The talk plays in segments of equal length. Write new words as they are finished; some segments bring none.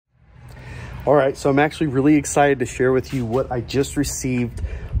All right, so I'm actually really excited to share with you what I just received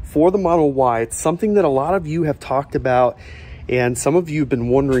for the Model Y. It's something that a lot of you have talked about, and some of you have been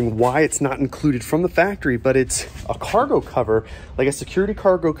wondering why it's not included from the factory, but it's a cargo cover, like a security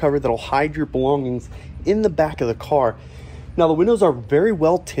cargo cover that'll hide your belongings in the back of the car. Now, the windows are very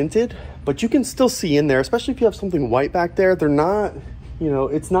well tinted, but you can still see in there, especially if you have something white back there. They're not, you know,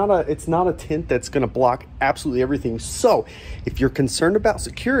 it's not a tint that's gonna block absolutely everything. So if you're concerned about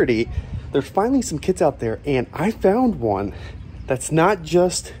security, there's finally some kits out there, and I found one that's not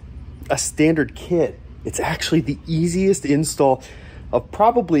just a standard kit. It's actually the easiest install of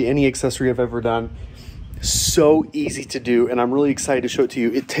probably any accessory I've ever done. So easy to do, and I'm really excited to show it to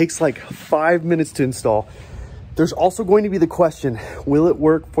you. It takes like 5 minutes to install. There's also going to be the question, will it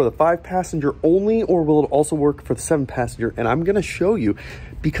work for the 5-passenger only, or will it also work for the 7-passenger? And I'm gonna show you,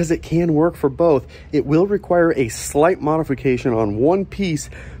 because it can work for both. It will require a slight modification on one piece,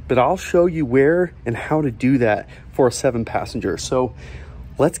 but I'll show you where and how to do that for a 7-passenger. So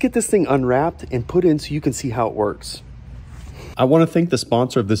let's get this thing unwrapped and put in so you can see how it works. I want to thank the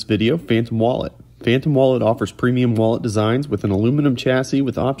sponsor of this video, Phantom Wallet. Phantom Wallet offers premium wallet designs with an aluminum chassis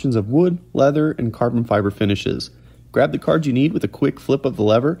with options of wood, leather, and carbon fiber finishes. Grab the cards you need with a quick flip of the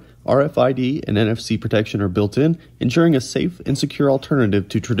lever. RFID and NFC protection are built in, ensuring a safe and secure alternative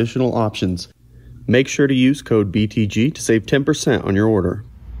to traditional options. Make sure to use code BTG to save 10% on your order.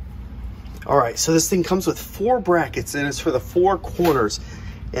 All right, so this thing comes with 4 brackets, and it's for the 4 corners.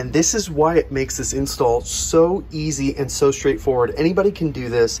 And this is why it makes this install so easy and so straightforward. Anybody can do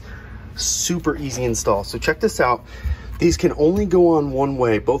this. Super easy install. So check this out. These can only go on one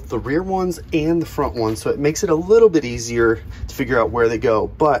way, both the rear ones and the front ones. So it makes it a little bit easier to figure out where they go.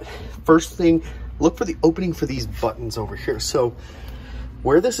 But first thing, look for the opening for these buttons over here. So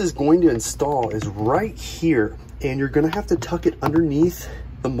where this is going to install is right here, and you're gonna have to tuck it underneath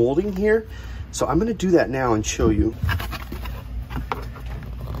the molding here. So I'm gonna do that now and show you.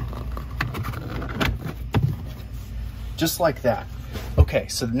 Just like that. Okay,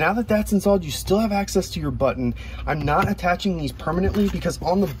 so now that that's installed, you still have access to your button. I'm not attaching these permanently because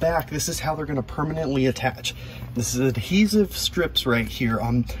on the back, this is how they're gonna permanently attach. This is adhesive strips right here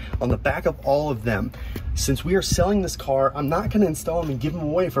on the back of all of them. Since we are selling this car, I'm not gonna install them and give them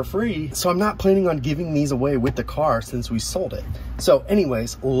away for free. So I'm not planning on giving these away with the car since we sold it. So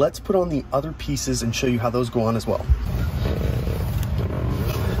anyways, let's put on the other pieces and show you how those go on as well.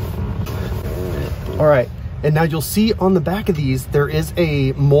 All right. And now you'll see on the back of these, there is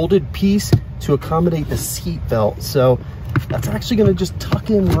a molded piece to accommodate the seat belt. So that's actually gonna just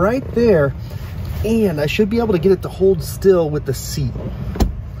tuck in right there, and I should be able to get it to hold still with the seat.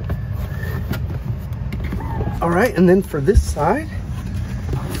 All right, and then for this side,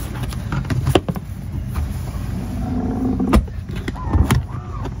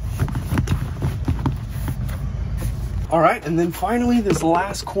 all right, and then finally this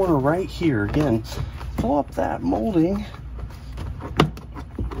last corner right here, again, pull up that molding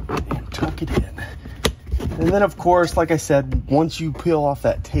and tuck it in. And then of course, like I said, once you peel off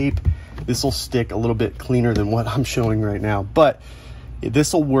that tape, this will stick a little bit cleaner than what I'm showing right now, but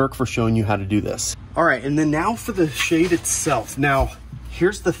this will work for showing you how to do this. All right, and then now for the shade itself. Now,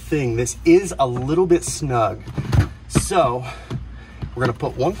 here's the thing, this is a little bit snug. So we're gonna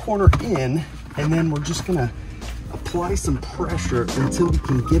put one corner in, and then we're just gonna apply some pressure until we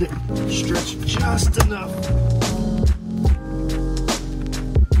can get it stretched just enough.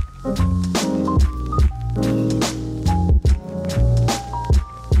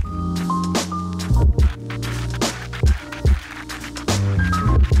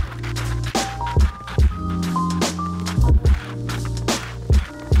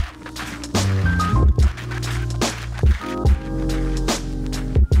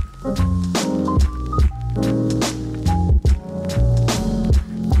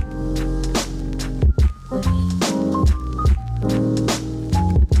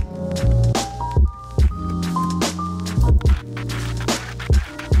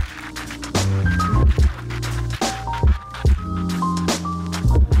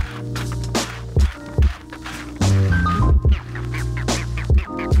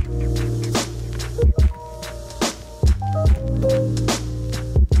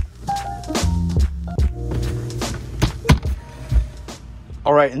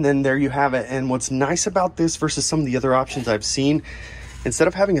 All right, and then there you have it. And what's nice about this versus some of the other options I've seen, instead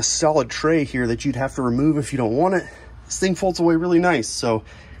of having a solid tray here that you'd have to remove if you don't want it, this thing folds away really nice. So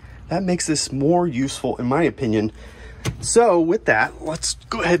that makes this more useful in my opinion. So with that, let's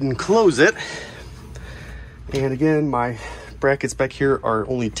go ahead and close it. And again, my brackets back here are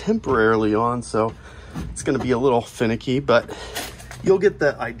only temporarily on, so it's gonna be a little finicky, but you'll get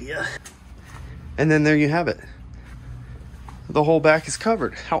the idea. And then there you have it. The whole back is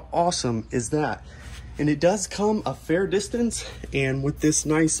covered. How awesome is that? And it does come a fair distance, and with this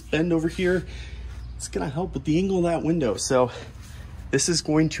nice bend over here, it's gonna help with the angle of that window. So this is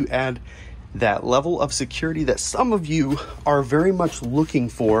going to add that level of security that some of you are very much looking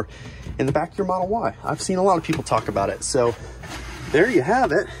for in the back of your Model Y. I've seen a lot of people talk about it. So there you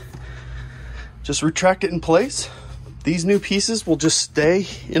have it. Just retract it in place. These new pieces will just stay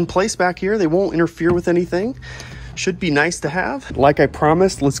in place back here. They won't interfere with anything. Should be nice to have. Like I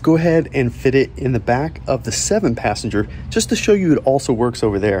promised, let's go ahead and fit it in the back of the 7-passenger just to show you it also works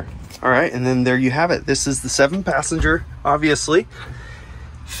over there. All right, and then there you have it. This is the 7-passenger, obviously.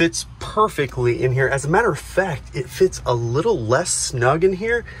 Fits perfectly in here. As a matter of fact, it fits a little less snug in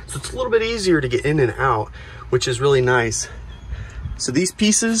here, so it's a little bit easier to get in and out, which is really nice. So these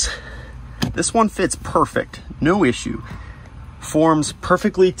pieces, this one fits perfect, no issue. Forms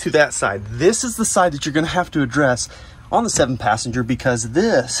perfectly to that side. This is the side that you're gonna have to address on the 7-passenger because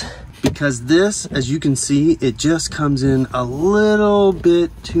this, as you can see, it just comes in a little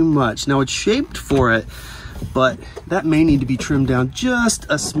bit too much. Now it's shaped for it, but that may need to be trimmed down just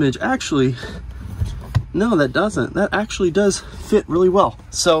a smidge. Actually, no, that doesn't. That actually does fit really well.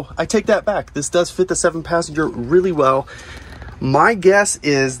 So I take that back. This does fit the 7-passenger really well. My guess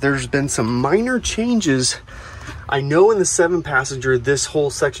is there's been some minor changes. I know in the 7-passenger, this whole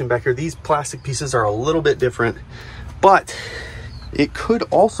section back here, these plastic pieces are a little bit different, but it could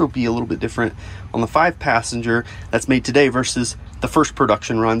also be a little bit different on the 5-passenger that's made today versus the first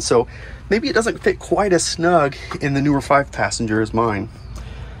production run. So maybe it doesn't fit quite as snug in the newer 5-passenger as mine.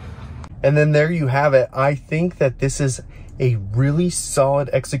 And then there you have it. I think that this is a really solid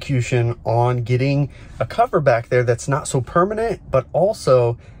execution on getting a cover back there that's not so permanent, but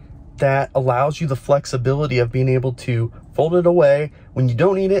also that allows you the flexibility of being able to fold it away when you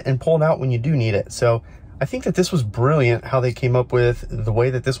don't need it and pull it out when you do need it. So I think that this was brilliant how they came up with the way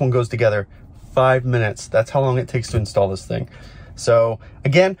that this one goes together. 5 minutes, that's how long it takes to install this thing. So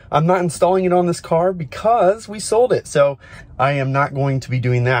again, I'm not installing it on this car because we sold it. So I am not going to be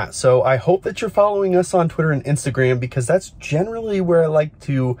doing that. So I hope that you're following us on Twitter and Instagram because that's generally where I like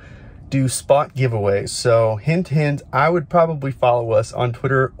to do spot giveaways. So hint, hint, I would probably follow us on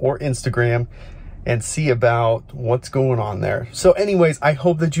Twitter or Instagram and see about what's going on there. So anyways, I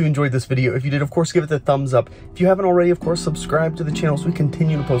hope that you enjoyed this video. If you did, of course, give it the thumbs up. If you haven't already, of course, subscribe to the channel so we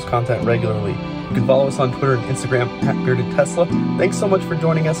continue to post content regularly. You can follow us on Twitter and Instagram @BeardedTesla. Thanks so much for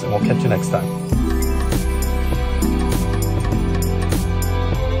joining us, and we'll catch you next time.